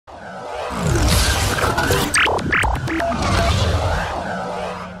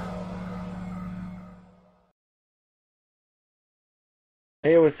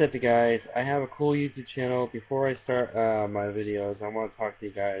Hey, what's up, you guys? I have a cool YouTube channel. Before I start my videos, I want to talk to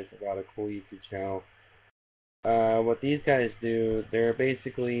you guys about a cool YouTube channel. What these guys do, they're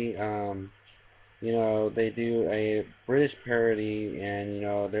basically, they do a British parody, and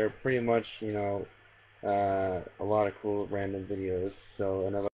they're pretty much, a lot of cool random videos. So,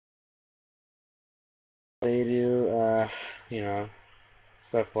 they do,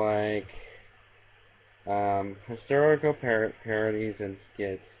 stuff like historical parodies and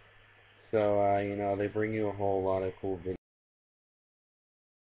skits. So, they bring you a whole lot of cool videos.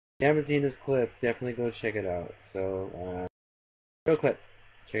 If you haven't seen this clip, definitely go check it out. So, go clip.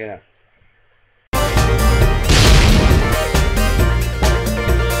 Check it out.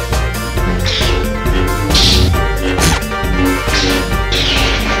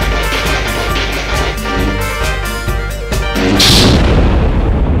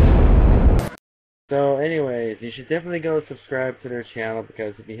 So, anyways, you should definitely go subscribe to their channel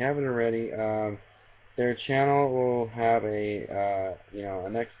because if you haven't already, their channel will have a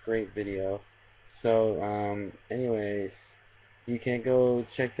next great video. So, anyways, you can go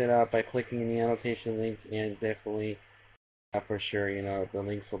check that out by clicking the annotation links, and definitely, for sure, the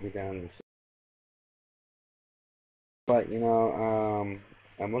links will be down. But,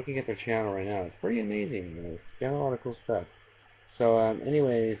 I'm looking at their channel right now. It's pretty amazing. It's got a lot of cool stuff. So,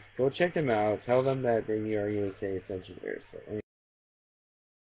 anyways, go check them out. Tell them that they are USA engineers. So, anyway,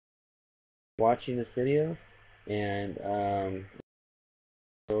 watching this video, and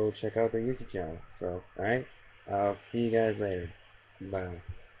go check out their YouTube channel. So, alright? I'll see you guys later. Bye.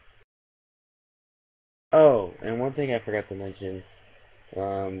 Oh, and one thing I forgot to mention,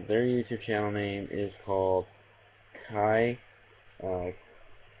 their YouTube channel name is called uh,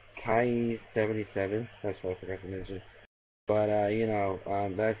 Kie77. That's what I forgot to mention. But,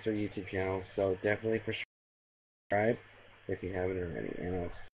 that's their YouTube channel, so definitely subscribe if you haven't already. And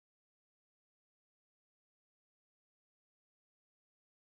I'll